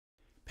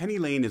Penny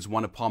Lane is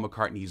one of Paul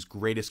McCartney's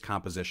greatest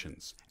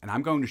compositions, and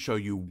I'm going to show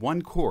you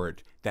one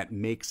chord that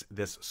makes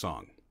this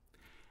song.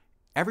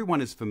 Everyone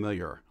is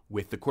familiar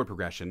with the chord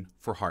progression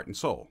for Heart and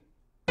Soul.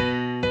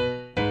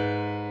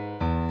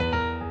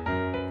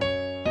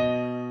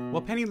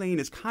 Well, Penny Lane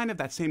is kind of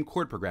that same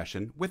chord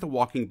progression with a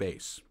walking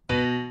bass.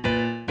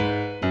 And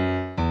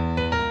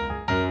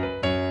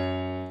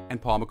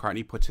Paul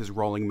McCartney puts his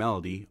rolling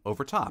melody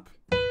over top.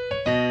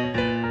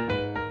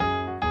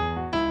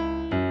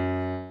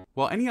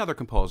 Well, any other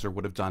composer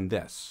would have done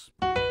this.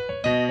 Kind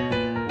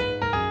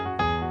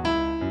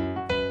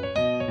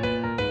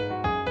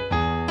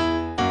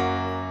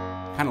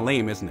of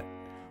lame, isn't it?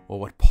 Well,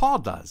 what Paul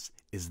does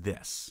is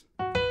this.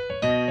 A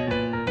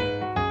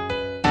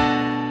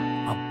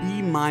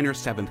B minor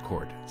 7th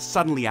chord,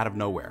 suddenly out of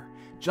nowhere.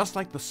 Just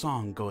like the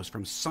song goes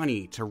from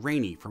sunny to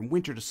rainy, from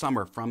winter to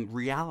summer, from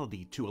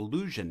reality to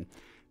illusion,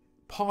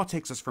 Paul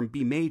takes us from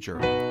B major,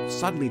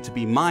 suddenly to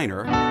B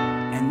minor,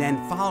 and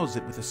then follows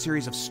it with a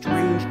series of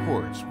strange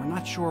chords. We're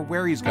not sure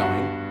where he's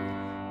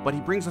going, but he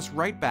brings us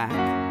right back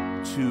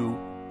to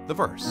the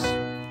verse.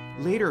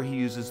 Later he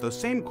uses those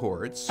same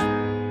chords,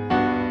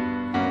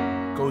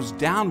 goes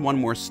down one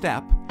more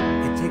step,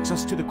 and takes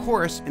us to the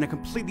chorus in a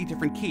completely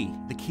different key,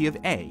 the key of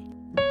A.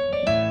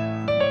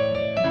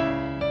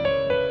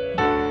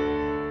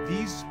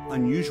 These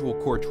unusual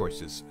chord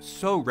choices,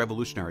 so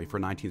revolutionary for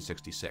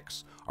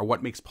 1966, are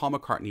what makes Paul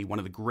McCartney one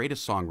of the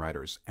greatest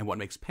songwriters and what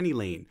makes Penny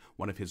Lane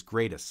one of his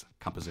greatest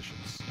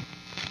compositions.